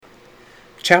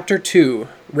Chapter 2.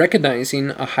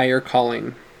 Recognizing a Higher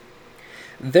Calling.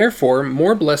 Therefore,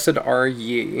 more blessed are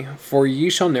ye, for ye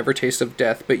shall never taste of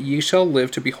death, but ye shall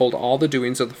live to behold all the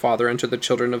doings of the Father unto the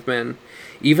children of men,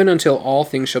 even until all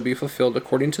things shall be fulfilled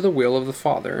according to the will of the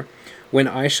Father, when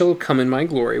I shall come in my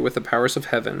glory with the powers of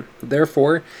heaven.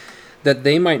 Therefore, that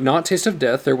they might not taste of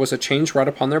death, there was a change wrought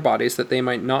upon their bodies, that they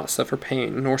might not suffer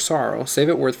pain, nor sorrow, save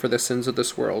it were for the sins of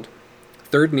this world.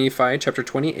 3 Nephi, chapter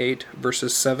 28,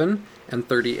 verses 7 and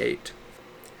 38.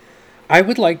 I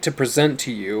would like to present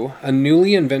to you a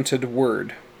newly invented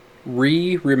word,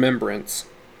 remembrance.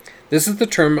 This is the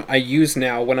term I use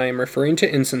now when I am referring to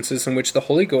instances in which the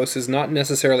Holy Ghost is not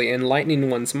necessarily enlightening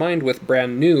one's mind with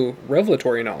brand new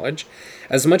revelatory knowledge,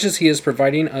 as much as he is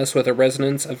providing us with a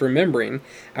resonance of remembering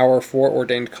our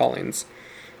foreordained callings.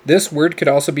 This word could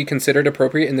also be considered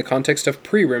appropriate in the context of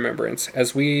pre-remembrance,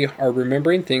 as we are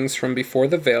remembering things from before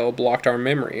the veil blocked our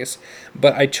memories,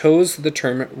 but I chose the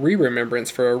term re-remembrance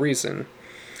for a reason.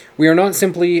 We are not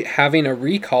simply having a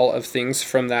recall of things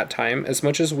from that time, as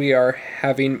much as we are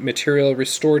having material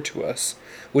restored to us,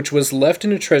 which was left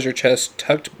in a treasure chest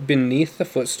tucked beneath the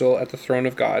footstool at the throne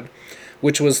of God,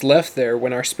 which was left there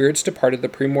when our spirits departed the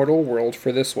premortal world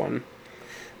for this one.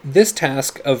 This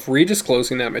task of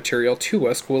redisclosing that material to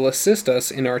us will assist us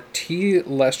in our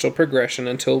telestial progression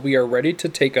until we are ready to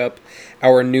take up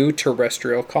our new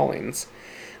terrestrial callings.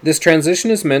 This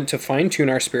transition is meant to fine-tune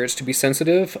our spirits to be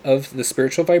sensitive of the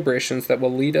spiritual vibrations that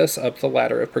will lead us up the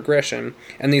ladder of progression,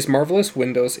 and these marvelous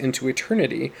windows into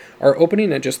eternity are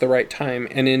opening at just the right time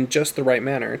and in just the right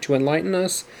manner to enlighten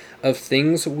us of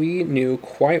things we knew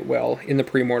quite well in the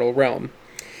premortal realm.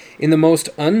 In the most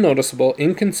unnoticeable,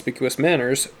 inconspicuous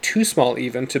manners, too small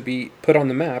even to be put on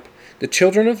the map, the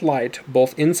children of light,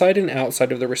 both inside and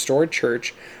outside of the restored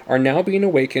church, are now being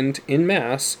awakened in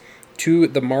mass to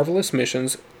the marvelous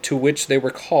missions to which they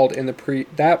were called in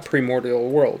that primordial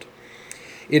world.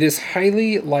 It is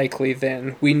highly likely,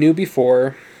 then, we knew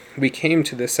before we came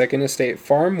to this second estate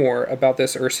far more about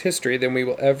this earth's history than we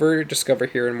will ever discover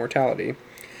here in mortality.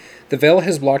 The veil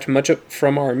has blocked much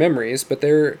from our memories, but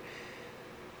there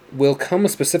will come a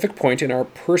specific point in our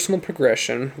personal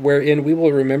progression wherein we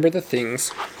will remember the things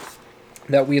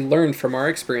that we learned from our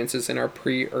experiences in our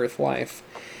pre-earth life.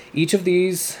 Each of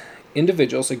these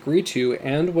individuals agreed to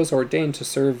and was ordained to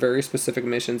serve very specific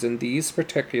missions in these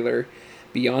particular,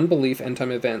 beyond belief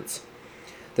end-time events.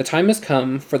 The time has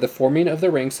come for the forming of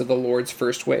the ranks of the Lord's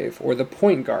first wave, or the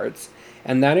point guards,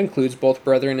 and that includes both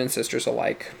brethren and sisters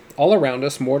alike. All around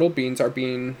us, mortal beings are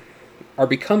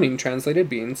becoming translated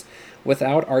beings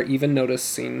without our even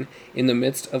noticing in the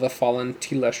midst of a fallen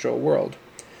telestial world.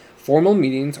 Formal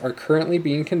meetings are currently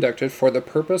being conducted for the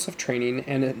purpose of training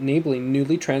and enabling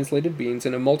newly translated beings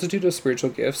in a multitude of spiritual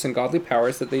gifts and godly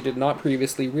powers that they did not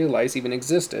previously realize even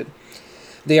existed.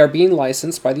 They are being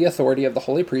licensed by the authority of the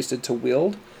holy priesthood to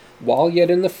wield, while yet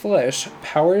in the flesh,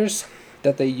 powers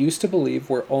that they used to believe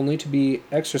were only to be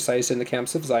exercised in the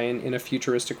camps of Zion in a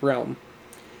futuristic realm.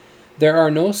 There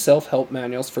are no self-help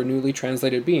manuals for newly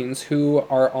translated beings who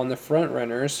are on the front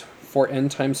runners for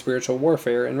end-time spiritual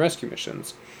warfare and rescue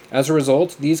missions. As a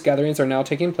result, these gatherings are now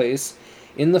taking place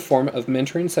in the form of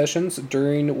mentoring sessions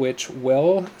during which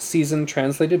well-seasoned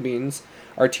translated beings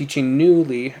are teaching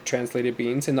newly translated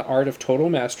beings in the art of total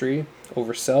mastery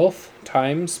over self,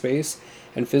 time, space,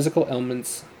 and physical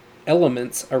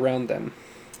elements around them.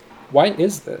 Why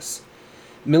is this?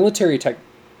 Military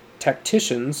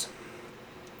tacticians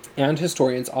and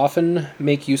historians often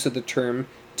make use of the term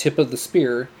tip of the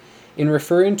spear in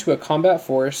referring to a combat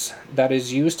force that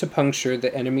is used to puncture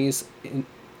the enemy's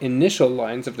initial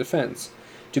lines of defense,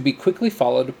 to be quickly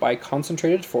followed by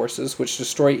concentrated forces which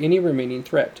destroy any remaining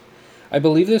threat. I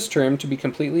believe this term to be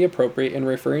completely appropriate in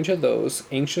referring to those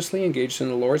anxiously engaged in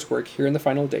the Lord's work here in the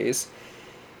final days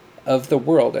of the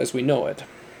world as we know it.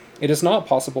 It is not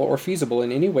possible or feasible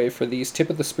in any way for these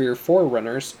tip-of-the-spear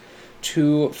forerunners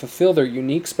to fulfill their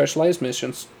unique specialized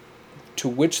missions to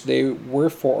which they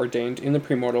were foreordained in the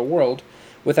premortal world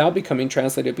without becoming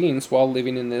translated beings while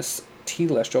living in this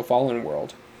telestial fallen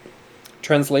world.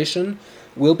 Translation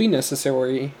will be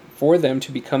necessary for them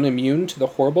to become immune to the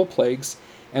horrible plagues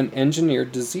and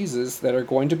engineered diseases that are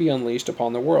going to be unleashed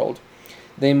upon the world.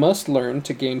 They must learn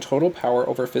to gain total power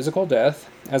over physical death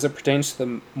as it pertains to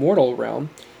the mortal realm,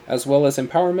 as well as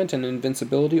empowerment and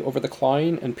invincibility over the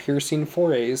clawing and piercing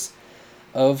forays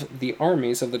of the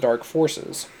armies of the dark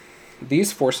forces.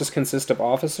 These forces consist of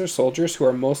officers, soldiers who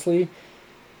are mostly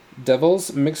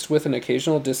devils mixed with an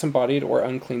occasional disembodied or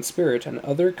unclean spirit, and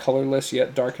other colorless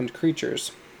yet darkened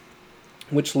creatures,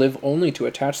 which live only to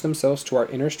attach themselves to our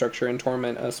inner structure and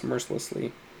torment us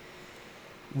mercilessly.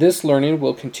 This learning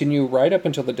will continue right up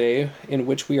until the day in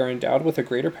which we are endowed with a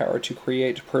greater power to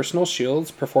create personal shields,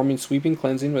 performing sweeping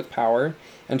cleansing with power,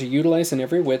 and to utilize in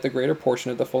every whit the greater portion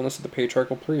of the fullness of the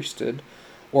patriarchal priesthood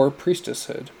or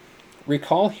priestesshood.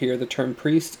 Recall here the term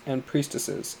priest and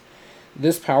priestesses.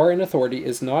 This power and authority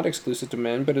is not exclusive to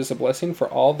men, but is a blessing for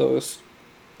all those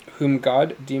whom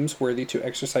God deems worthy to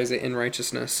exercise it in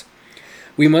righteousness.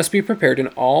 We must be prepared in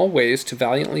all ways to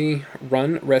valiantly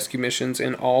run rescue missions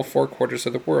in all 4 quarters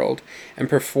of the world, and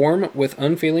perform with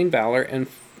unfailing valor and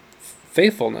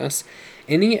faithfulness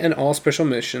any and all special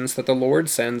missions that the Lord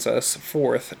sends us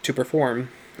forth to perform,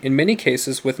 in many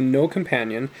cases with no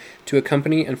companion to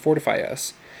accompany and fortify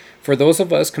us. For those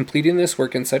of us completing this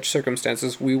work in such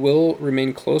circumstances, we will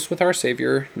remain close with our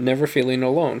Savior, never feeling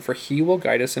alone, for He will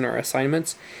guide us in our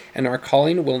assignments, and our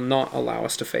calling will not allow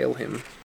us to fail Him.